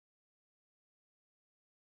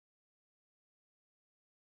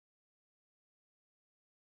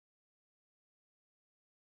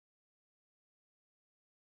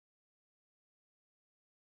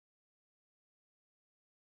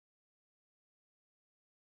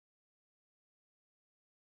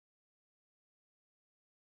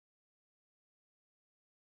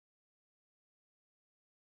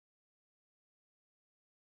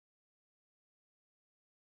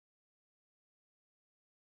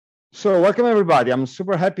So, welcome everybody. I'm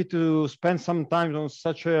super happy to spend some time on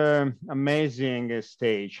such an amazing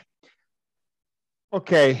stage.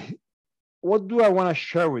 Okay, what do I want to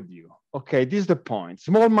share with you? Okay, this is the point.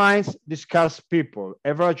 Small minds discuss people,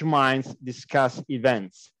 average minds discuss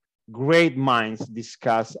events, great minds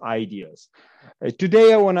discuss ideas.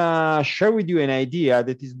 Today, I want to share with you an idea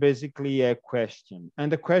that is basically a question. And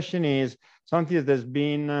the question is something that has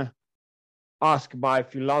been asked by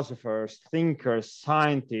philosophers, thinkers,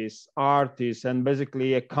 scientists, artists, and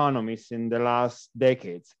basically economists in the last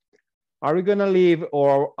decades. Are we going to live,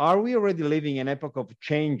 or are we already living an epoch of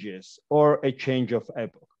changes or a change of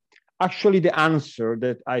epoch? Actually, the answer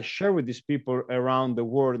that I share with these people around the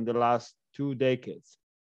world in the last 2 decades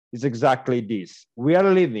is exactly this. We are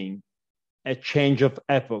living a change of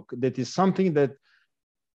epoch that is something that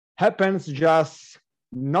happens just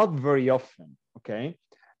not very often, okay?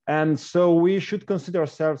 And so we should consider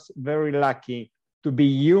ourselves very lucky to be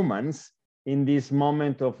humans in this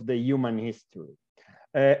moment of the human history.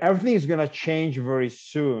 Everything is going to change very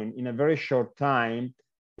soon, in a very short time,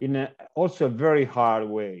 in also a very hard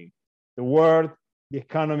way. The world, the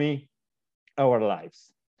economy, our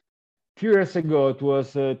lives. A few years ago, it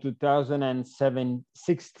was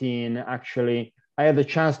 2016, actually, I had the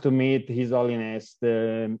chance to meet His Holiness,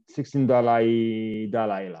 the 16th Dalai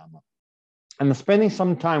Lama. And spending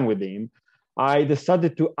some time with him, I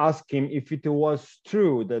decided to ask him if it was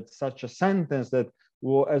true that such a sentence that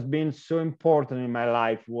has been so important in my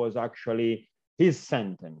life was actually his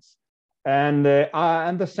sentence. And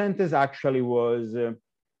the sentence actually was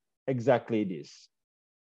exactly this.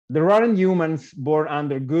 There aren't humans born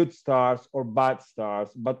under good stars or bad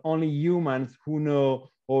stars, but only humans who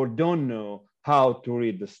know or don't know how to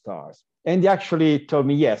read the stars. And he actually told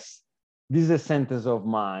me, yes, this is a sentence of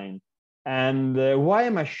mine. And why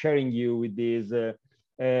am I sharing you with this?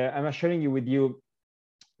 I'm sharing you with you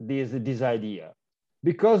this idea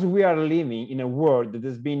because we are living in a world that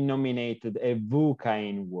has been nominated a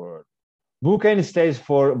VUCA world. VUCA stands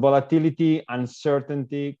for volatility,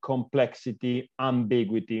 uncertainty, complexity,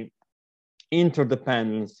 ambiguity,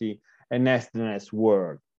 interdependency, and nestedness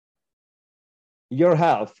world. Your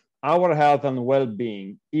health, our health and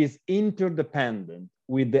well-being is interdependent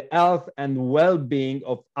with the health and well-being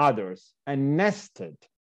of others and nested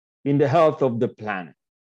in the health of the planet.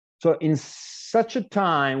 So in such a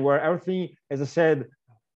time where everything, as I said,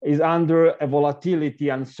 is under a volatility,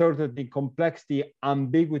 uncertainty, complexity,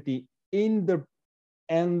 ambiguity, and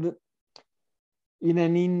in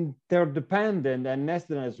an interdependent and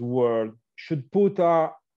nestedness world should put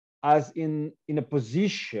us in a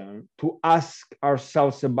position to ask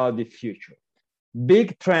ourselves about the future.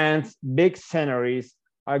 Big trends, big scenarios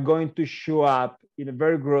are going to show up in a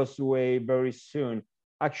very gross way very soon.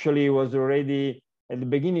 Actually, it was already at the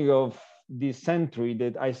beginning of this century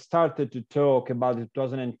that I started to talk about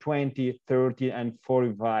 2020, 30, and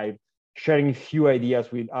 45, sharing a few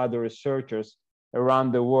ideas with other researchers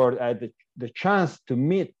around the world. I had the chance to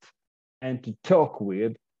meet and to talk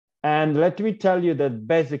with. And let me tell you that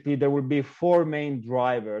basically there will be four main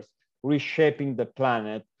drivers reshaping the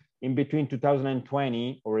planet in between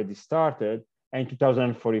 2020, already started, and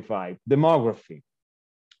 2045. Demography.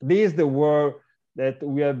 This is the word that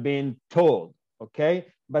we have been told, okay?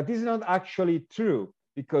 But this is not actually true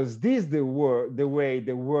because this is the way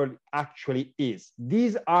the world actually is.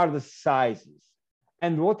 These are the sizes.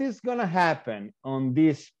 And what is going to happen on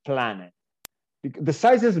this planet? The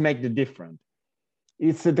sizes make the difference.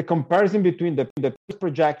 It's the comparison between the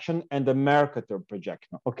projection and the Mercator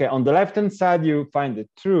projection. Okay, on the left-hand side, you find the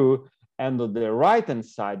true, and on the right-hand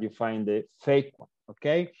side, you find the fake one,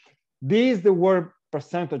 okay? This is the world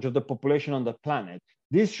percentage of the population on the planet.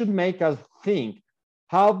 This should make us think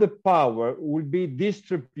how the power will be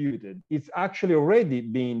distributed. It's actually already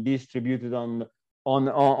being distributed on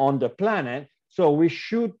the planet, so we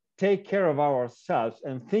should take care of ourselves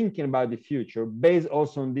and thinking about the future based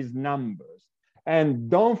also on these numbers. And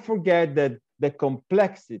don't forget that the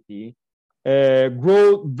complexity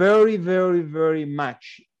grew very, very, very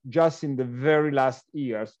much just in the very last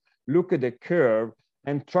years. Look at the curve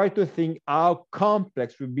and try to think how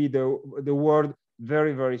complex will be the world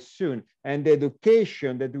very, very soon. And the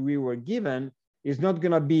education that we were given is not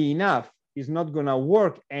going to be enough, is not going to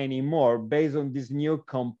work anymore based on this new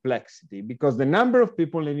complexity, because the number of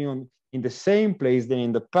people living in the same place than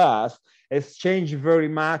in the past has changed very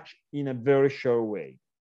much in a very short way.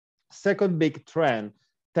 Second big trend,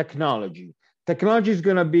 technology. Technology is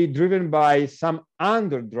going to be driven by some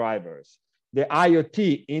under drivers. The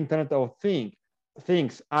IoT, Internet of Things,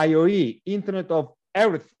 IoE, Internet of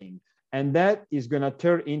Everything, And that is going to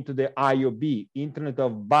turn into the IoB, Internet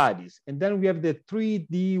of Bodies. And then we have the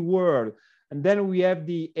 3D world. And then we have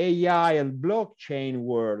the AI and blockchain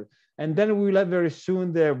world. And then we will have very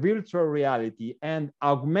soon the virtual reality and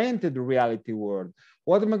augmented reality world.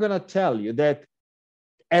 What am I going to tell you? That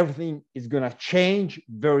everything is going to change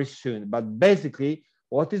very soon. But basically,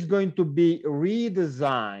 what is going to be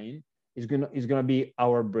redesigned is going to be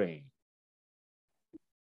our brain,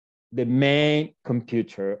 the main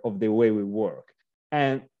computer of the way we work.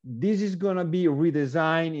 And this is going to be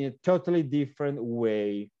redesigned in a totally different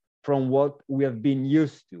way from what we have been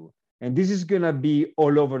used to. And this is going to be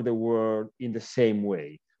all over the world in the same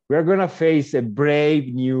way. We are going to face a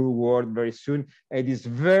brave new world very soon. And it's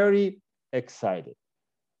very exciting.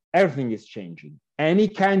 Everything is changing. Any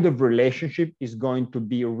kind of relationship is going to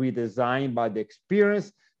be redesigned by the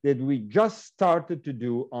experience that we just started to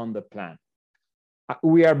do on the planet.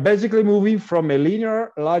 We are basically moving from a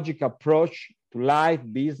linear logic approach to life,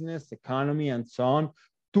 business, economy, and so on,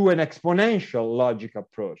 to an exponential logic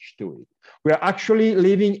approach to it. We are actually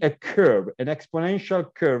living a curve, an exponential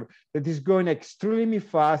curve that is going extremely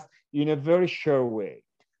fast in a very sure way.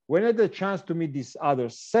 When I had the chance to meet this other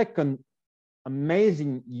second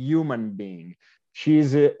amazing human being,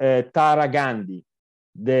 she's Tara Gandhi,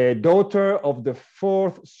 the daughter of the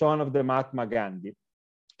fourth son of the Mahatma Gandhi.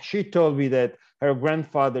 She told me that her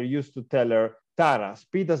grandfather used to tell her, Tara,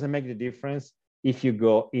 speed doesn't make the difference if you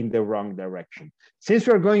go in the wrong direction. Since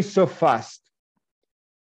we're going so fast,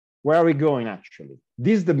 where are we going actually?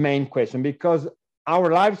 This is the main question, because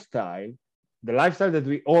our lifestyle, the lifestyle that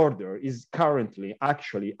we order, is currently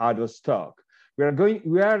actually out of stock.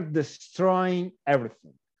 We are destroying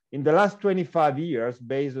everything. In the last 25 years,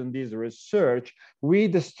 based on this research, we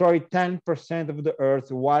destroyed 10% of the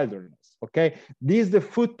Earth's wilderness, okay? This is the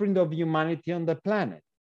footprint of humanity on the planet.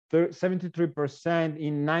 73%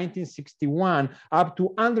 in 1961, up to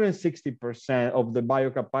 160% of the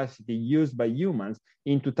biocapacity used by humans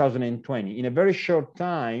in 2020. In a very short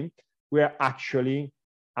time, we are actually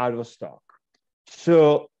out of stock.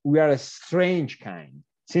 So we are a strange kind.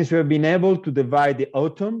 Since we have been able to divide the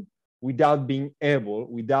atom without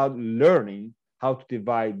learning how to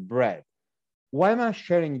divide bread. Why am I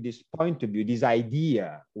sharing this point of view, this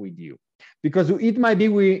idea with you? Because it might be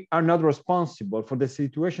we are not responsible for the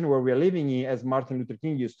situation where we are living in, as Martin Luther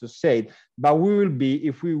King used to say, but we will be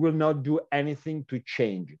if we will not do anything to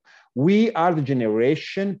change it. We are the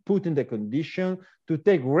generation put in the condition to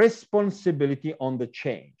take responsibility on the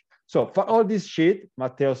change. So for all this shit,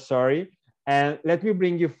 Matteo, sorry, and let me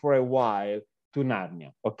bring you for a while to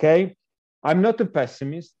Narnia, okay? I'm not a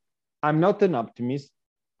pessimist. I'm not an optimist.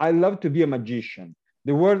 I love to be a magician.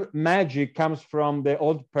 The word magic comes from the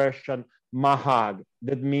old Persian mahag,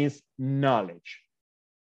 that means knowledge.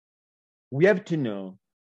 We have to know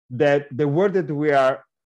that the world that we are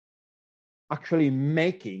actually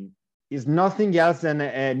making is nothing else than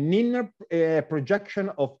an inner projection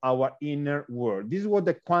of our inner world. This is what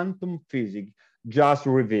the quantum physics just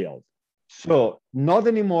revealed. So not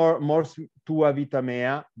anymore mors tua vita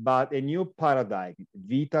mea, but a new paradigm,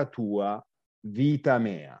 vita tua, vita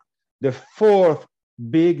mea. The fourth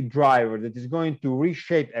big driver that is going to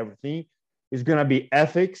reshape everything is going to be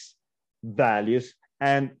ethics, values,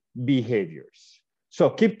 and behaviors. So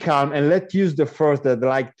keep calm and let's use the first that I'd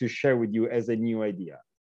like to share with you as a new idea.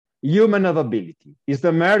 Human innovability is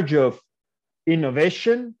the merge of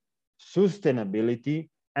innovation, sustainability,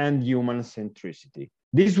 and human centricity.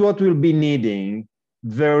 This is what we'll be needing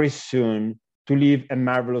very soon to live a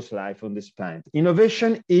marvelous life on this planet.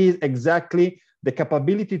 Innovation is exactly the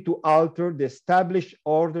capability to alter the established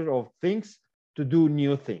order of things to do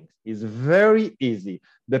new things. It's very easy.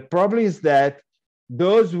 The problem is that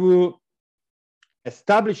those who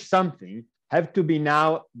establish something have to be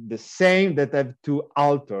now the same that have to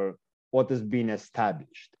alter what has been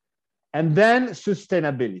established. And then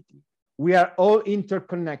sustainability. We are all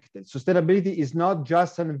interconnected. Sustainability is not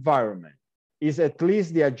just an environment. It's at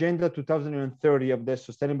least the Agenda 2030 of the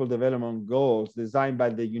Sustainable Development Goals designed by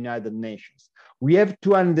the United Nations. We have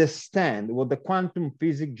to understand what the quantum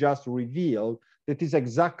physics just revealed, that is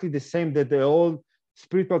exactly the same that the old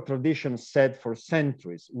spiritual tradition said for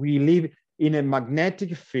centuries. We live in a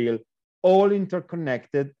magnetic field, all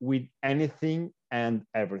interconnected with anything and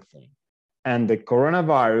everything. And the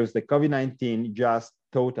coronavirus, the COVID-19, just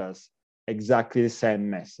taught us exactly the same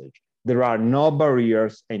message. There are no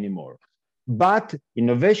barriers anymore. But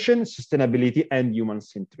innovation, sustainability, and human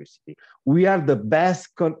centricity. We are the best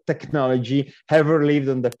technology ever lived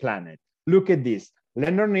on the planet. Look at this.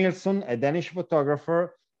 Leonard Nilsson, a Danish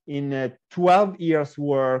photographer, in 12 years'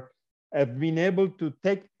 work, have been able to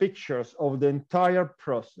take pictures of the entire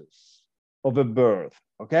process of a birth,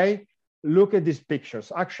 okay? Look at these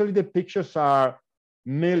pictures. Actually, the pictures are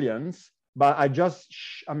millions, but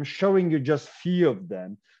I'm showing you just few of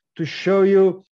them to show you